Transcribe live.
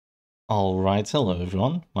Alright, hello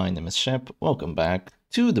everyone, my name is Shep, welcome back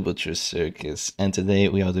to the Butcher's Circus, and today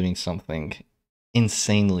we are doing something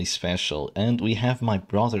insanely special, and we have my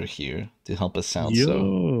brother here to help us out, so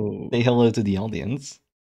Yo! say hello to the audience.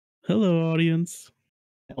 Hello, audience.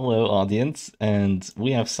 Hello audience, and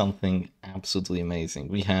we have something absolutely amazing.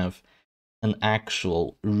 We have an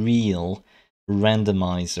actual, real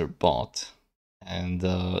randomizer bot. And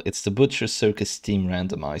it's the Butcher Circus team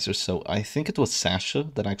randomizer. So I think it was Sasha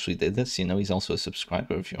that actually did this. You know, he's also a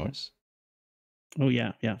subscriber of yours. Oh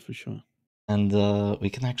yeah, for sure. And we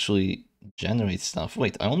can actually generate stuff.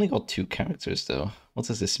 Wait, I only got 2 characters though. What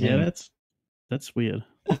does this mean? Yeah, that's weird.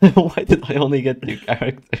 Why did I only get 2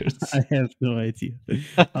 characters? I have no idea.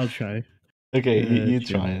 I'll try. Okay, you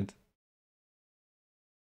Sure. try it.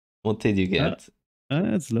 What did you get?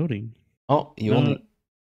 It's loading. Oh, you only...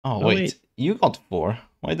 Oh, wait. You got 4.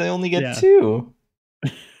 Why did I only get 2?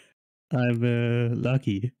 I'm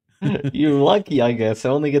lucky. You're lucky, I guess. I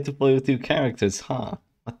only get to play with 2 characters, huh?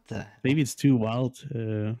 What the... Maybe it's too wild,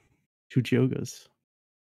 2 jokers.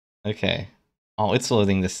 Okay. Oh, it's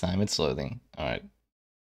loading this time. It's loading. Alright.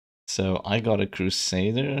 So, I got a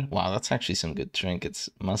Crusader. Wow, that's actually some good trinkets.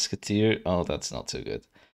 Musketeer. Oh, that's not so good.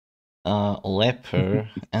 Leper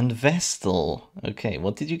and Vestal. Okay,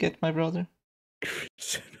 what did you get, my brother?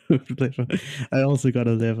 I also got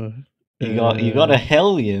a lever. You got a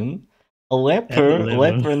Hellion, a leper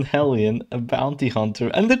and Hellion, a bounty hunter,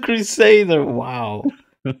 and a Crusader. Wow.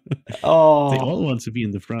 Oh. They all want to be in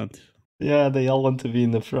the front. Yeah, they all want to be in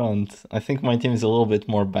the front. I think my team is a little bit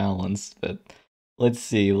more balanced, but let's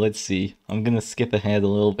see. I'm gonna skip ahead a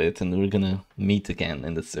little bit and we're gonna meet again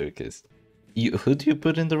in the circus. Who do you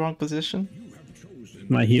put in the wrong position?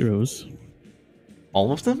 My heroes.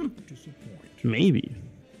 All of them? Maybe.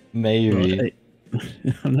 Maybe.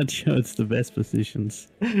 I'm not sure it's the best positions.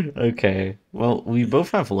 Okay. Well, we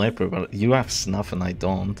both have Leper, but you have Snuff and I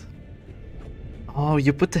don't. Oh,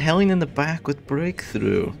 you put the Hellion in the back with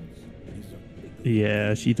Breakthrough.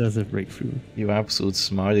 Yeah, she does have Breakthrough. You absolute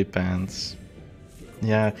smarty pants.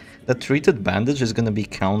 Yeah, that treated bandage is gonna be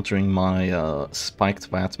countering my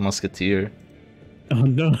spiked bat musketeer. Oh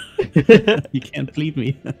no, you can't bleed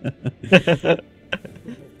me.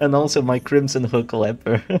 And also my crimson hook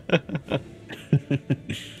leper.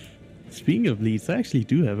 Speaking of bleeds, I actually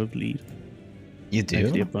do have a bleed. You do?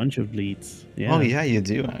 Actually, a bunch of bleeds. Yeah. Oh yeah, you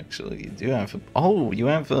do actually. You do have. Oh, you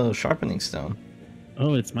have a sharpening stone.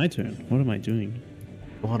 Oh, it's my turn. What am I doing?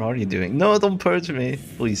 What are you doing? No, don't purge me.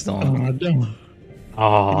 Please don't. Oh no.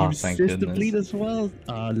 Oh, thank goodness. The bleed as well?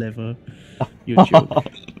 Lever. You joke.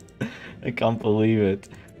 I can't believe it.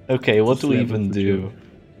 Okay, what do we even do?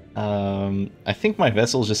 I think my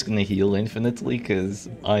vessel's just gonna heal infinitely because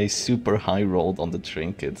I super high rolled on the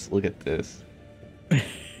trinkets. Look at this.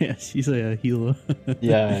 Yeah, she's a healer.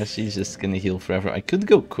 Yeah, she's just gonna heal forever. I could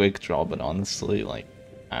go quick draw, but honestly, like,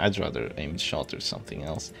 I'd rather aim shot or something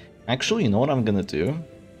else. Actually, you know what I'm gonna do?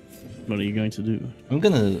 What are you going to do? I'm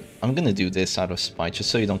gonna do this out of spite,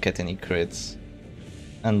 just so you don't get any crits.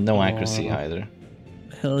 And no accuracy either.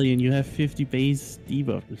 Hellion, you have 50 base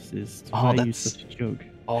debuff resist. Why are you such a joke?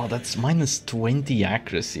 Oh, that's minus 20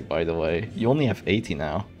 accuracy, by the way. You only have 80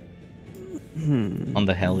 now. On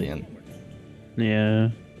the Hellion.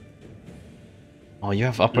 Yeah. Oh, you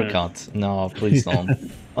have uppercut. Yeah. No, please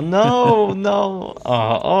don't. Oh, no, no.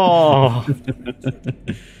 Oh.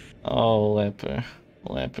 Oh, Leper.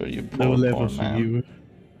 Leper, you poor, poor man. For you.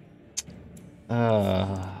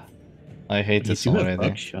 I hate this already.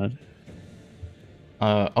 Buckshot.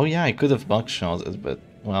 Oh yeah, I could have buckshot it, but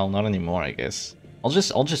well, not anymore, I guess. I'll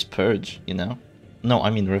just purge, you know? No,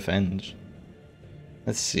 I mean revenge.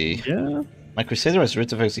 Let's see. Yeah. My Crusader has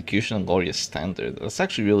Writ of Execution and Glorious Standard. That's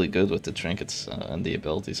actually really good with the trinkets and the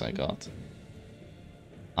abilities I got.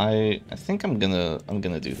 I think I'm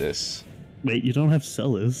gonna do this. Wait, you don't have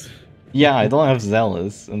Zealous? Yeah, I don't have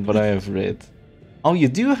Zealous, but I have Writ. Oh, you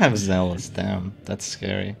do have Zealous, damn. That's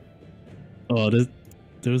scary. Oh,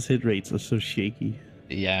 those hit rates are so shaky.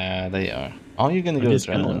 Yeah, they are. Oh, you're gonna go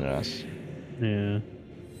Adrenaline Rush. Yeah.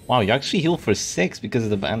 Wow, you actually heal for 6 because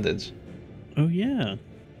of the bandage. Oh, yeah.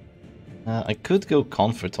 I could go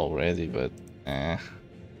Comfort already, but eh.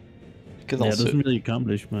 It doesn't really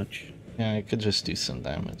accomplish much. Yeah, I could just do some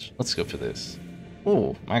damage. Let's go for this.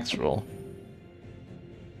 Oh, max roll.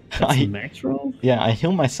 Max roll? Yeah, I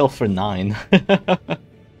heal myself for 9.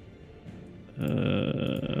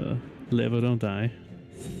 Lever, don't die.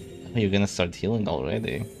 Oh, you're gonna start healing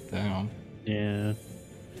already. Damn. Yeah.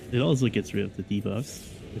 It also gets rid of the debuffs,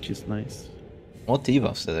 which is nice. What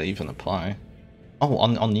debuffs did I even apply? Oh,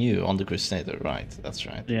 on you, on the Crusader, right? That's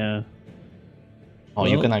right. Yeah. Oh,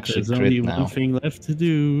 well, you can actually crit now. There's only one thing left to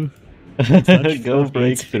do. Touch Go for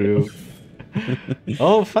breakthrough.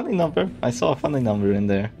 Oh, funny number. I saw a funny number in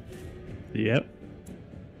there. Yep.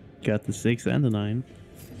 Got the 6 and the 9.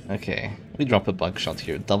 Okay, we drop a bug shot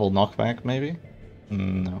here. Double knockback, maybe?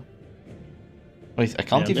 No. Wait, I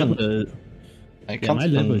can't even... I can't my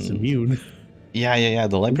even... level is immune. Yeah,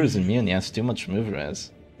 the leper is immune. He has too much move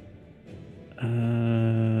res. I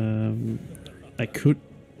could...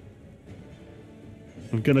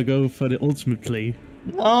 I'm gonna go for the ultimate play.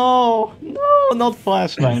 No, not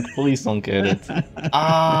flashbang. Please don't get it.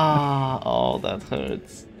 Oh, that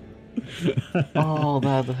hurts. Oh,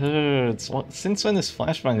 that hurts. What? Since when is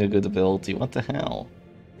flashbang a good ability? What the hell?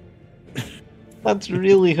 That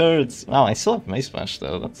really hurts. Wow, I still have Mace Smash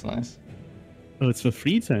though. That's nice. Oh, it's for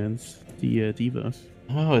 3 turns. The debuff.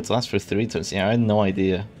 Oh, it lasts for 3 turns. Yeah, I had no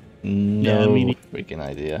idea. No freaking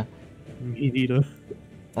idea. Me neither.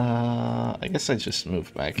 I guess I just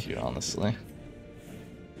move back here, honestly.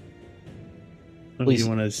 Oh, Please. you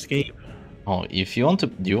want to escape? Oh, if you want to,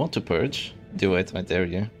 do you want to purge? Do it, I dare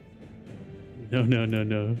you. No.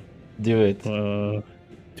 Do it. Do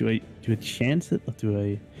I chance it or do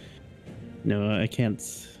I? No, I can't.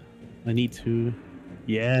 I need to.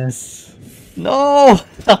 Yes. No,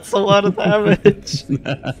 that's a lot of damage.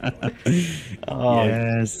 Oh,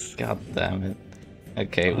 yes. God damn it.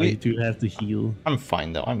 Okay, we do have to heal. I'm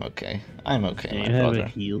fine though. I'm okay. I'm okay, yeah, my you brother. have a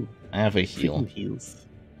heal. I have a heal. Freaking heals.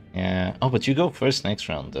 Yeah. Oh, but you go first next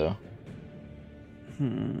round though.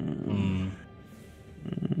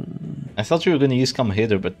 I thought you were gonna use Come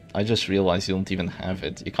Hither, but I just realized you don't even have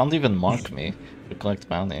it. You can't even mark me to collect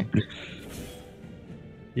bounty.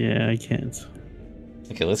 Yeah, I can't.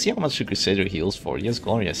 Okay, let's see how much the Crusader heals for. He has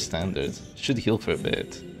Glorious Standard. Should heal for a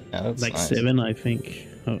bit. Yeah, that's like nice. 7, I think.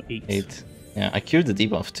 Oh, 8. 8. Yeah, I cured the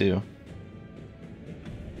debuff too.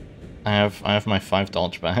 I have my 5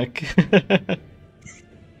 dodge back.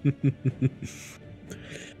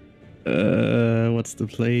 What's the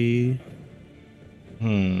play?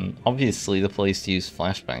 Obviously the play is to use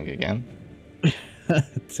Flashbang again.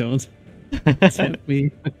 Don't tempt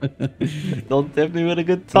me. Don't tempt me with a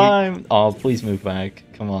good time. Oh, please move back.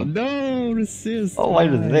 Come on. No, resist. Oh, I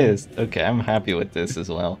resist. Okay, I'm happy with this as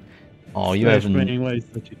well. Oh, you have why is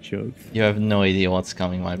such a joke? You have no idea what's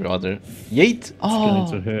coming, my brother. Yeet! Oh,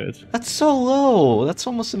 it's going to hurt. That's so low. That's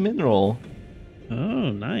almost a mineral.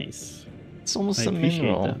 Oh, nice. It's almost a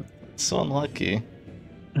mineral. That. So unlucky.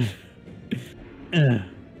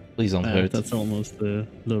 Please don't hurt. That's almost a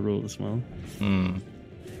low roll as well.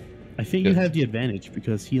 I think Good. you have the advantage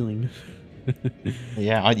because healing.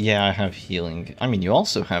 Yeah, I have healing. I mean, you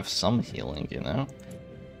also have some healing, you know?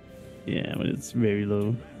 Yeah, but it's very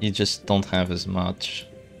low. You just don't have as much.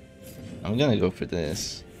 I'm gonna go for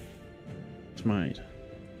this. Smite.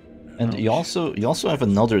 And you also have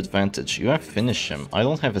another advantage. You have Finish Him. I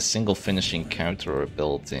don't have a single finishing character or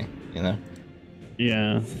ability, you know?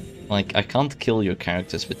 Yeah. Like, I can't kill your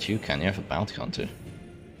characters, but you can. You have a Bounty Hunter.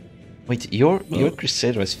 Wait, your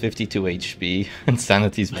Crusader has 52 HP and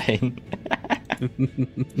Sanity's Bane.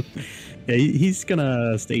 Yeah, he's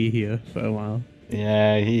gonna stay here for a while.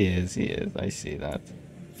 Yeah, he is. I see that.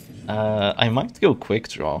 I might go Quick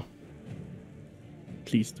Draw.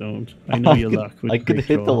 Please don't. I know your luck with I Quick could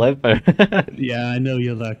hit Draw. the leper. Yeah, I know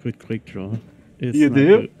your luck with Quick Draw. It's you not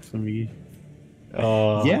do? good for me.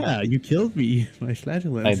 Oh. Yeah, you killed me. My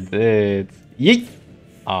flatulence. I did. Yeet!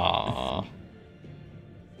 Aww.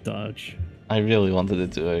 Dodge. I really wanted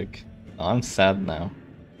it to work. Oh, I'm sad now.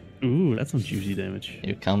 Ooh, that's some juicy damage.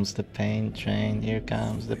 Here comes the pain train. Here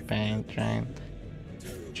comes the pain train.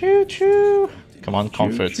 Choo choo! Come on,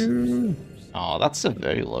 comfort. Oh, that's a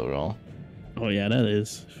very low roll. Oh yeah, that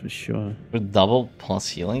is for sure. For double plus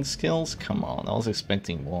healing skills? Come on, I was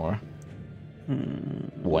expecting more.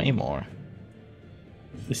 Way more.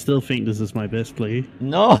 I still think this is my best play.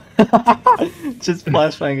 No! Just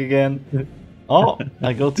flashbang again. Oh,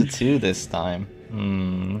 I go to 2 this time.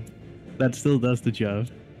 That still does the job.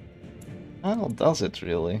 Oh, does it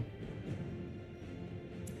really?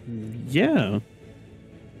 Yeah.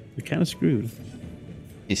 You're kind of screwed.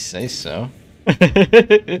 You say so.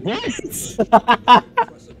 What?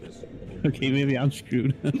 Okay, maybe I'm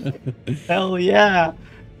screwed. Hell yeah!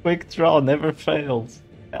 Quick draw never fails.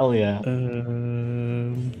 Hell yeah.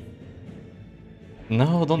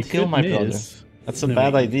 No, don't heal my brother. That's a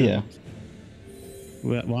bad idea.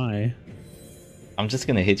 Why? I'm just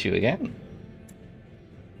gonna hit you again.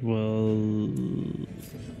 Well,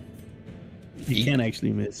 you can't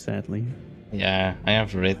actually miss, sadly. Yeah, I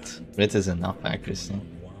have Writ. Writ is enough accuracy.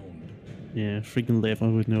 Yeah, freaking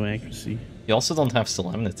level with no accuracy. You also don't have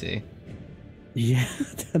Solemnity. Yeah,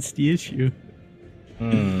 that's the issue.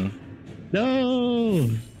 No!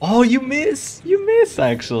 Oh, you miss! You miss,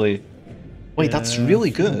 actually. Wait, that's really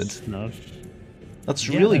good. That's enough. That's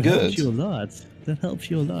Yeah, really that helps you a good. lot. That helps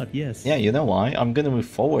you a lot, yes. Yeah, you know why? I'm gonna move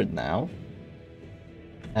forward now.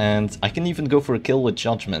 And I can even go for a kill with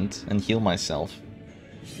Judgment and heal myself.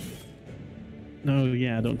 No,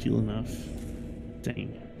 yeah, I don't deal enough.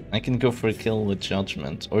 Dang. I can go for a kill with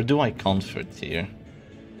Judgment. Or do I Comfort here?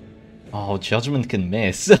 Oh, Judgment can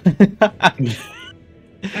miss.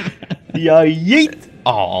 Yeah, yeet!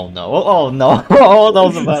 Oh no, oh no, oh that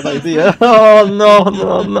was a bad idea. Oh no,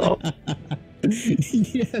 no, no.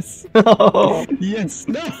 Yes! Oh. Yes!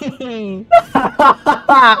 No!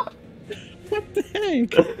 What the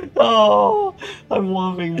heck? Oh, I'm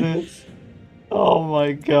loving this. Oh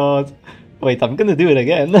my god. Wait, I'm gonna do it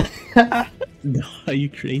again. No, are you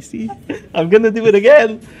crazy? I'm gonna do it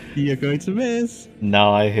again. You're going to miss.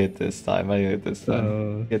 No, I hit this time. I hit this time.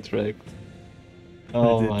 Oh. Get wrecked.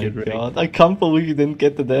 Oh did my get wrecked. god. I can't believe you didn't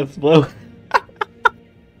get the death blow.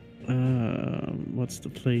 What's the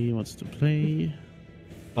play? What's the play?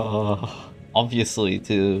 Obviously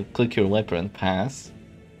to click your leper and pass.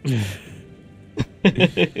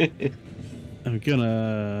 I'm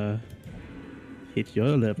gonna hit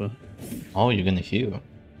your lever. Oh, you're gonna heal.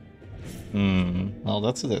 Well,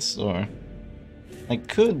 that's a restore. I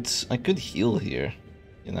could heal here,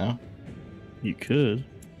 you know? You could.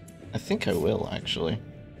 I think I will, actually.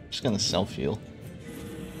 Just gonna self-heal.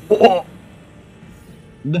 Oh!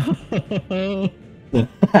 No!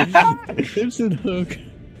 Crimson Hook!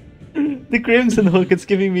 The Crimson Hook, it's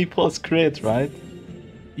giving me plus crit, right?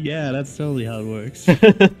 Yeah, that's totally how it works.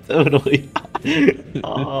 Totally.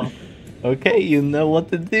 Oh. Okay, you know what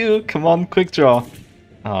to do. Come on, quick draw.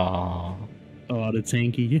 Oh. Oh, the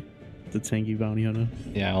tanky bounty hunter.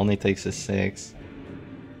 Yeah, only takes a 6.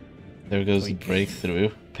 There goes the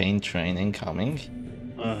breakthrough. Pain train incoming.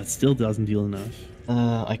 It still doesn't deal enough.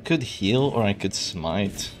 I could heal or I could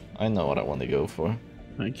smite. I know what I want to go for.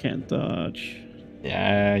 I can't dodge.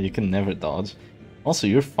 Yeah, you can never dodge. Also,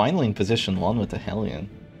 you're finally in position 1 with the Hellion.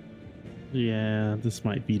 Yeah, this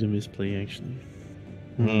might be the misplay actually.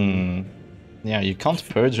 Yeah, you can't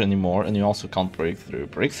purge anymore and you also can't breakthrough.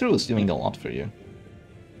 Breakthrough is doing a lot for you.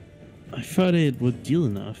 I thought it would deal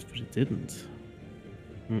enough, but it didn't.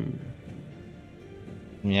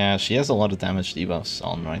 Yeah, she has a lot of damage debuffs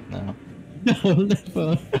on right now. No,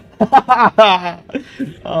 never.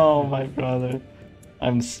 Oh, my brother.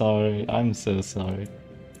 I'm sorry. I'm so sorry.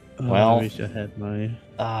 Oh, Well, I wish I had my...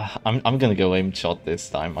 I'm gonna go aim shot this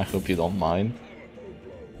time. I hope you don't mind.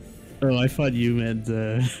 Oh, I thought you meant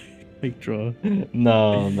quick draw.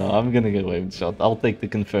 No, I'm gonna go aim shot. I'll take the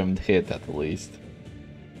confirmed hit at least.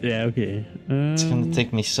 Yeah, okay. It's gonna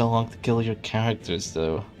take me so long to kill your characters,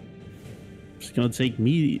 though. It's gonna take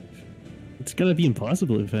me... It's gonna be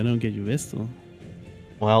impossible if I don't get your Vestal.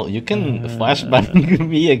 Well, you can flashbang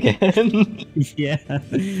me again. Yeah,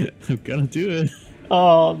 I'm gonna do it.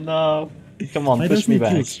 Oh no. Come on, Why push me doesn't it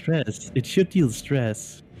deal back. stress? It should deal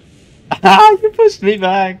stress. Ah, you pushed me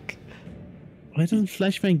back. Why doesn't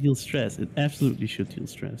Flashbang deal stress? It absolutely should deal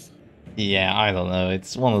stress. Yeah, I don't know.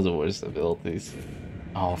 It's one of the worst abilities.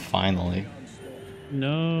 Oh, finally.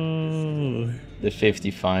 No. The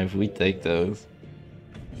 55, we take those.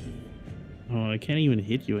 Oh, I can't even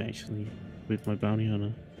hit you actually with my bounty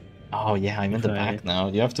hunter. Oh yeah, I'm in the Okay. back now.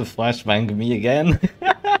 You have to flashbang me again.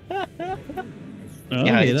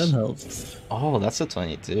 Okay, that it's- helps. Oh, that's a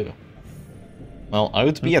 22. Well, I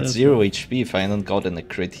would be Not at that 0 HP if I hadn't gotten a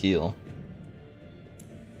crit heal.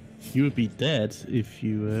 You would be dead if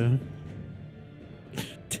you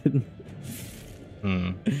didn't.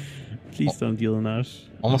 Please don't deal enough.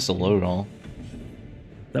 Almost a low roll.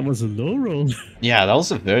 That was a low roll. Yeah, that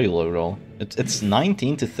was a very low roll. It's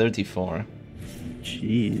 19 to 34.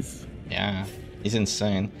 Jeez. Yeah, he's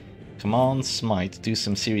insane. Come on, smite, do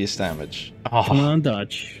some serious damage. Come Oh, on,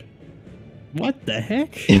 Dodge. What the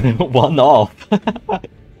heck? one off.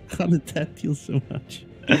 How did that deal so much?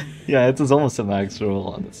 Yeah, it was almost a max roll,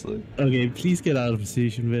 honestly. Okay, please get out of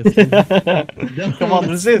position, Vestal. No, Come on,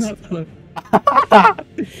 that's resist. not-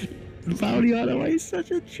 Bounty hunter, why is such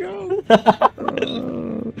a joke?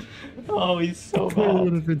 Oh, he's so That would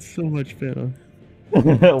bad. have been so much better.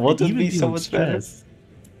 What would Even be so dealing much better? stress.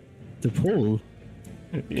 The pull.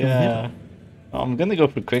 Yeah. I'm gonna go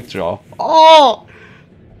for quick draw. Oh!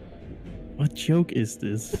 What joke is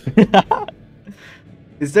this?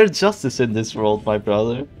 Is there justice in this world, my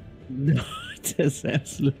brother? No, there's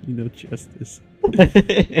absolutely no justice.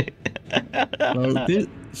 I Well,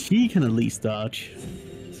 she can at least dodge,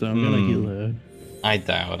 so I'm gonna heal her.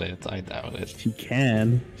 doubt it. I doubt it. She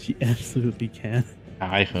can. She absolutely can.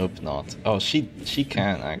 I hope not. Oh, she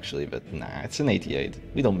can actually, but nah, it's an 88.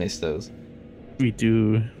 We don't miss those. We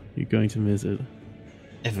do. You're going to miss it.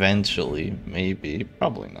 Eventually, maybe.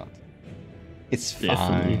 Probably not. It's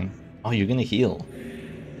Definitely. fine. Oh, you're gonna heal.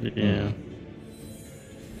 Yeah.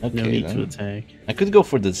 Okay, No need then. to attack. I could go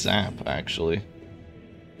for the zap, actually.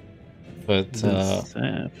 But,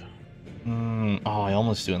 Zap. oh, I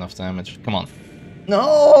almost do enough damage. Come on.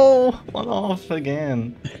 No! One off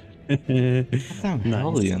again. Damn, Nice.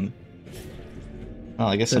 Hellion. Oh,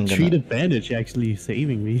 I guess I'm That gonna... treat advantage actually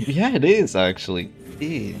saving me. Yeah, it is, actually.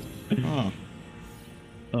 Yeah. Oh.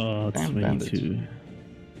 Oh, it's Damn 22.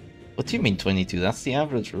 What do you mean 22? That's the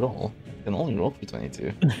average roll. You can only roll for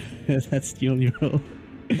 22. That's the only roll.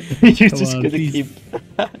 You're Come just on, gonna please. keep...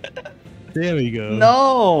 There we go.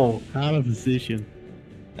 No! Out of position.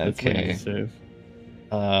 That's what you Okay. deserve.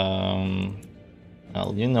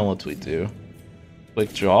 Well, you know what we do.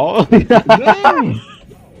 Quick draw. No!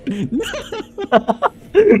 No!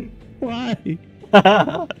 Why?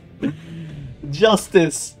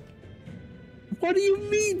 Justice. What do you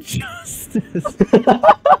mean, justice?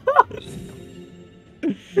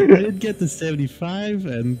 I didn't get the 75,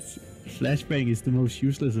 and flashbang is the most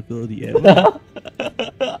useless ability ever.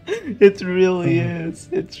 It really is.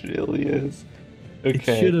 It really is. It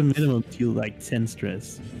Okay. should have minimum deal like 10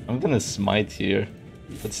 stress. I'm gonna smite here.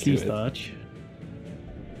 Let's do Please it. dodge.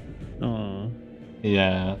 Oh.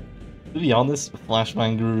 Yeah. To be honest,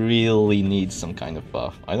 Flashbang really needs some kind of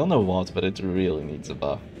buff. I don't know what, but it really needs a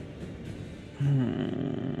buff.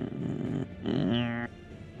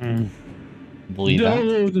 Bleed out?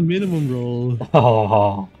 No, the minimum roll.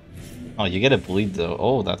 Oh. Oh, you get a bleed though.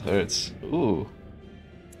 Oh, that hurts. Ooh.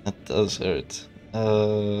 That does hurt.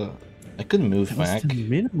 I could move That back. was the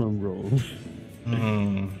minimum roll.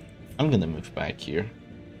 I'm gonna move back here.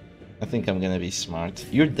 I think I'm gonna be smart.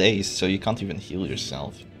 You're dazed, so you can't even heal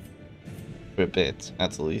yourself. For a bit,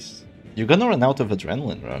 at least. You're gonna run out of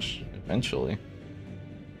adrenaline rush, eventually.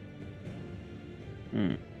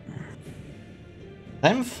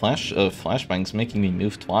 Damn flashbang's making me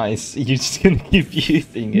move twice. You're just gonna keep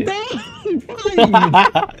using it.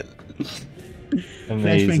 Why?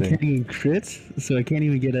 Amazing. Flashbang can't even crit, so I can't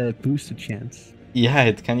even get a boosted chance. Yeah,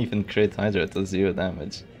 it can't even crit either. It does 0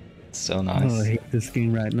 damage. It's so nice. Oh, I hate this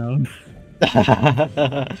game right now.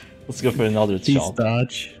 Let's go for another Please chop.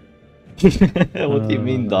 dodge. What do you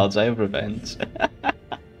mean dodge? I have revenge.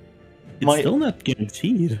 It's still not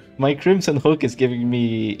guaranteed. My Crimson Hook is giving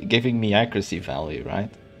me accuracy value, right?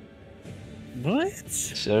 What?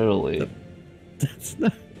 Surely. That's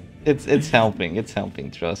not. It's helping,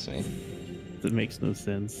 trust me. That makes no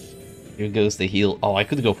sense. Here goes the heal. Oh, I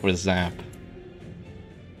could go for a zap.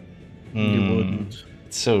 You wouldn't.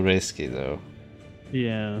 It's so risky though.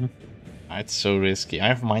 Yeah. It's so risky. I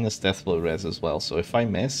have minus Deathblow res as well, so if I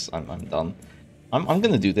miss, I'm done. I'm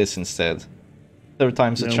gonna do this instead. Third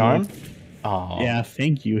time's a charm. Oh. Yeah,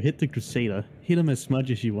 thank you. Hit the Crusader. Hit him as much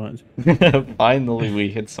as you want. Finally, we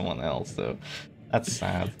hit someone else though. That's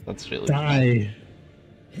sad. That's really Die.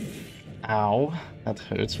 Bad. Ow. That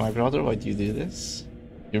hurts, my brother. Why do you do this?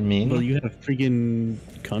 You're mean. Well, you have freaking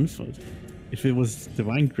comfort. If it was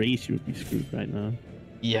Divine Grace, you would be screwed right now.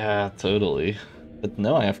 Yeah, totally. But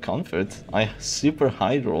no, I have comfort. I super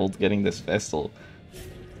high rolled getting this Vestal.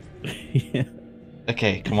 Yeah.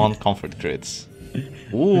 Okay, come on, comfort crits. I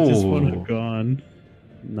just want to Ooh. gone.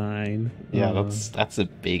 9. Yeah, that's a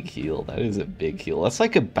big heal. That is a big heal. That's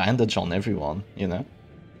like a bandage on everyone, you know?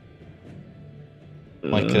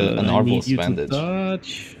 Like an I need Arbalest you to bandage.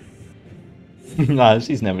 dodge. Nah,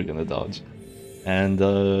 she's never gonna dodge. And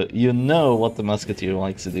you know what the Musketeer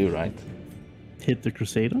likes to do, right? Hit the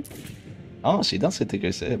Crusader. Oh, she does hit the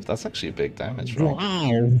Grave. That's actually a big damage roll.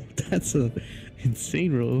 Wow, that's a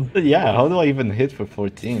insane roll. Yeah, how do I even hit for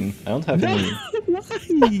 14? I don't have any...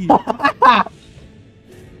 Why?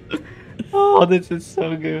 Oh, this is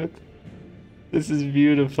so good. This is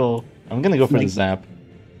beautiful. I'm gonna go for the zap.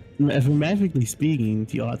 Mathematically speaking,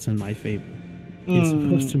 the odds are in my favor. You're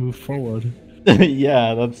supposed to move forward.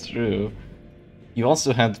 Yeah, that's true. You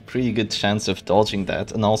also had pretty good chance of dodging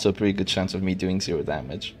that, and also a pretty good chance of me doing 0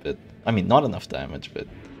 damage. But I mean, not enough damage, but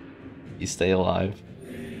you stay alive.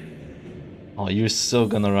 Oh, you're so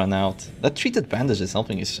gonna run out. That treated bandage is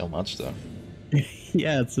helping you so much, though.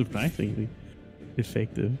 Yeah, it's surprisingly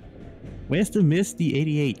effective. Where's the miss? The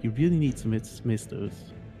 88. You really need to miss those.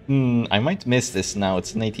 I might miss this now.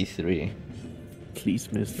 It's an 83.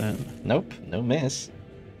 Please miss that. Nope, no miss.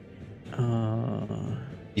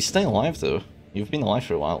 You stay alive, though. You've been alive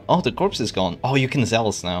for a while. Oh, the corpse is gone. Oh, you can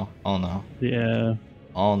Zealous now. Oh, no. Yeah.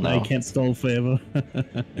 Oh, no. I can't stall forever.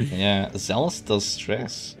 Yeah, Zealous does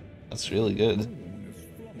stress. That's really good.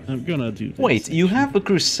 I'm gonna do this. Wait, you actually. have a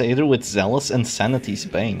Crusader with Zealous and Sanity's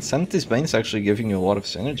Bane. Sanity's Bane is actually giving you a lot of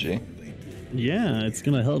synergy. Yeah, it's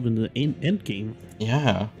gonna help in the end game.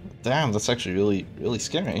 Yeah. Damn, that's actually really, really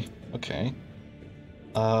scary. Okay.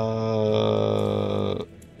 I'm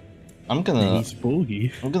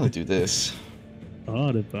gonna do this.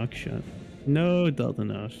 Oh, the buckshot. No, not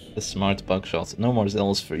enough. The smart buckshot. No more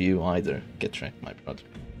Zealous for you either. Get wrecked, my brother.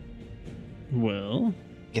 Well,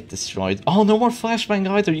 Get destroyed. Oh, no more flashbang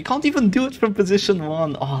either. You can't even do it from position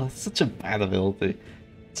 1. Oh, that's such a bad ability.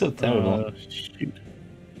 So terrible. Shoot.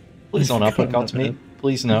 Please don't uppercut me.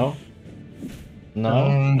 Please no.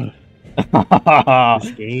 No.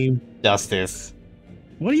 This game. Justice.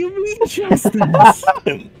 What do you mean, justice?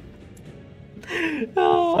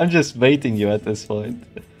 Oh, I'm just baiting you at this point.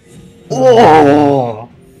 Oh!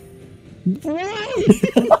 Why?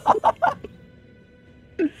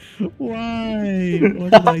 Why?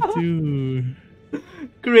 What did I do?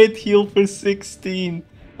 Great heal for 16.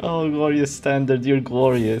 Oh, glorious standard, you're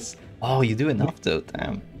glorious. Oh, you do enough though,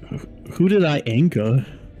 damn. Who did I anchor?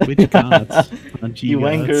 Which cards? You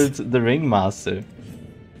anchored the Ringmaster.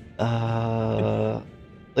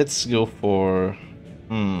 Let's go for...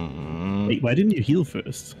 Wait, why didn't you heal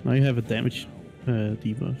first? Now you have a damage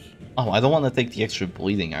debuff. Oh, I don't want to take the extra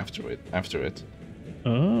bleeding after it.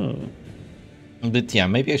 Oh. But yeah,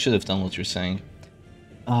 maybe I should have done what you're saying.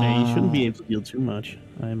 Yeah, you shouldn't be able to heal too much,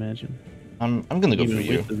 I imagine. I'm gonna go Even for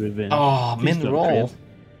you. with the revenge. Oh, Please min don't roll. crit.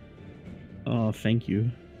 Oh, thank you.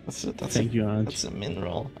 Thank you, Aunt. That's a min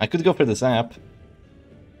roll. I could go for the zap.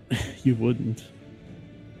 You wouldn't.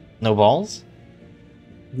 No balls?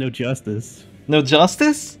 No justice. No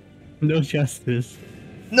justice? No justice.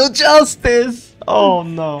 No justice! Oh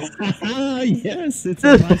no. Yes, it's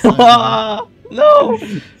on my side. No!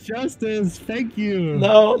 Justice, thank you.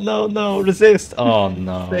 No, resist! Oh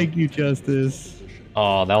no. Thank you, Justice.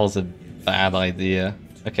 Oh, that was a bad idea.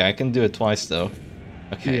 Okay, I can do it twice though.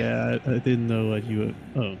 Okay. Yeah, I didn't know what you were...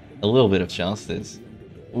 Oh. A little bit of justice.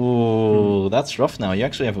 Ooh, that's rough now. You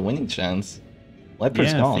actually have a winning chance.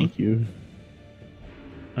 Leopard's gone. Thank you.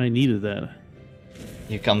 I needed that.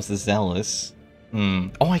 Here comes the Zealous.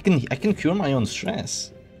 Oh, I can cure my own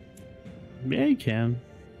stress. Yeah, you can.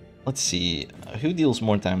 Let's see. Who deals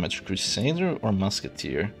more damage, Crusader or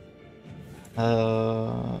Musketeer?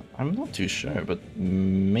 I'm not too sure, but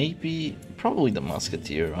probably the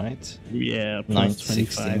Musketeer, right? Yeah, 9 plus to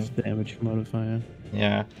 25 16. damage modifier.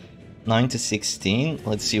 Yeah. 9 to 16.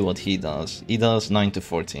 Let's see what he does. He does 9 to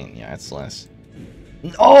 14. Yeah, it's less.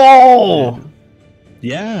 Oh!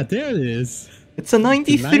 Yeah, there it is. It's a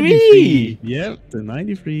 93! The 93. Yep, the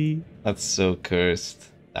 93. That's so cursed.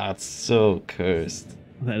 That's so cursed.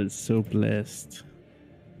 That is so blessed.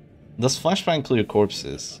 Does Flashbang clear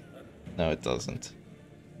corpses? No, it doesn't.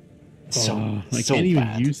 I can't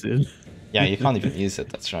even use it. Yeah, you can't even use it,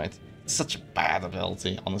 that's right. It's such a bad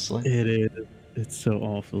ability, honestly. It is. It's so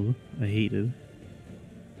awful. I hate it.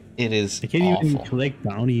 It is I can't awful. even collect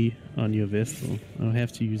bounty on your Vestal. I'll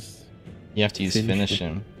have to use... You have to use finish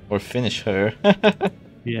him. Or finish her.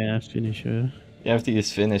 Yeah, finish her. You have to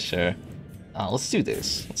use finish her. Let's do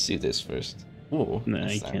this. Let's do this first. Ooh, No,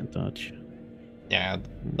 I can't dodge. Yeah,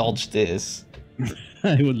 dodge this.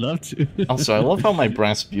 I would love to. Also, I love how my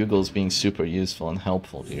brass bugle is being super useful and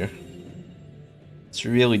helpful here. It's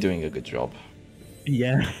really doing a good job.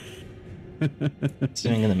 Yeah. It's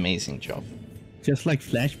doing an amazing job. Just like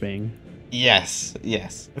Flashbang. Yes,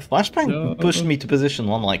 yes. Flashbang pushed me to position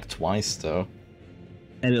 1 like twice though.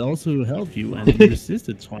 And it also helped you, and you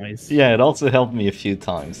resisted twice. Yeah, it also helped me a few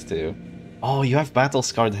times too. Oh, you have Battle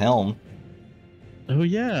Scarred Helm. Oh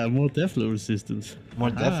yeah, more Deathblow resistance.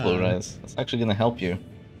 More Deathblow res. That's actually gonna help you.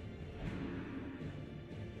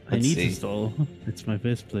 I need to stall. It's my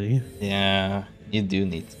best play. Yeah, you do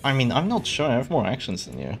need. I mean, I'm not sure. I have more actions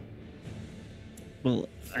than you. Well,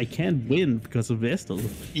 I can't win because of Vestal.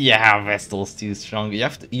 Yeah, Vestal's too strong.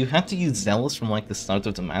 You have to use Zealous from like the start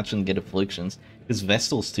of the match and get afflictions because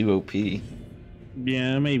Vestal's too OP.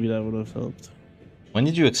 Yeah, maybe that would have helped. When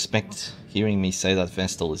did you expect hearing me say that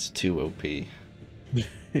Vestal is too OP?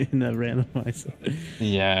 In a randomizer.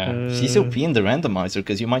 Yeah, she's OP in the randomizer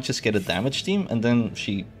because you might just get a damage team and then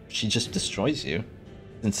she just destroys you.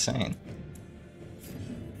 It's insane.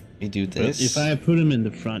 You do this. But if I put him in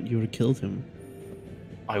the front, you would have killed him.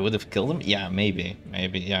 I would have killed him? Yeah, maybe.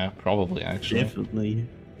 Yeah, probably actually. Definitely.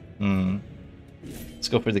 Let's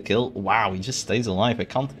go for the kill. Wow, he just stays alive. I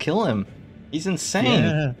can't kill him. He's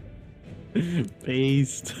insane. Yeah.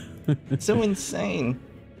 Based. So insane.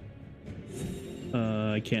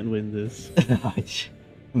 I can't win this.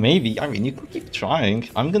 Maybe. I mean, you could keep trying.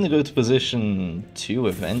 I'm gonna go to position 2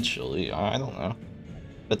 eventually. I don't know.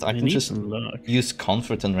 But I can need just some luck. use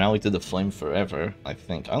Comfort and Rally to the Flame forever, I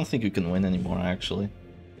think. I don't think you can win anymore, actually.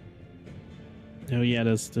 Oh yeah,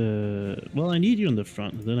 that's the... Well, I need you in the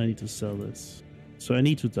front, then I need to sell this. So I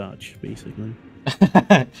need to dodge, basically.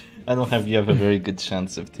 I don't have you have a very good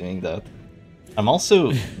chance of doing that. I'm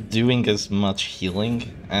also doing as much healing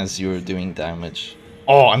as you're doing damage.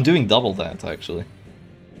 Oh, I'm doing double that, actually.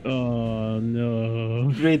 Oh no.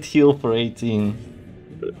 Great heal for 18.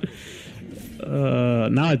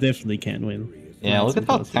 Now I definitely can't win. Yeah, Now look it's at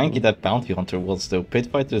how impossible. tanky that Bounty Hunter was, though.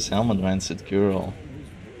 Pitfighter's Helmet Rancid Cure-All.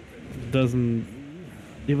 Doesn't...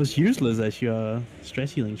 It was useless as your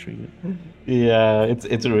stress healing trigger. Yeah,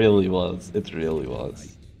 it really was. It really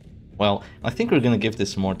was. Well, I think we're gonna give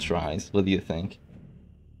this more tries. What do you think?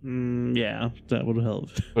 Yeah, that would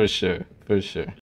help. For sure, for sure.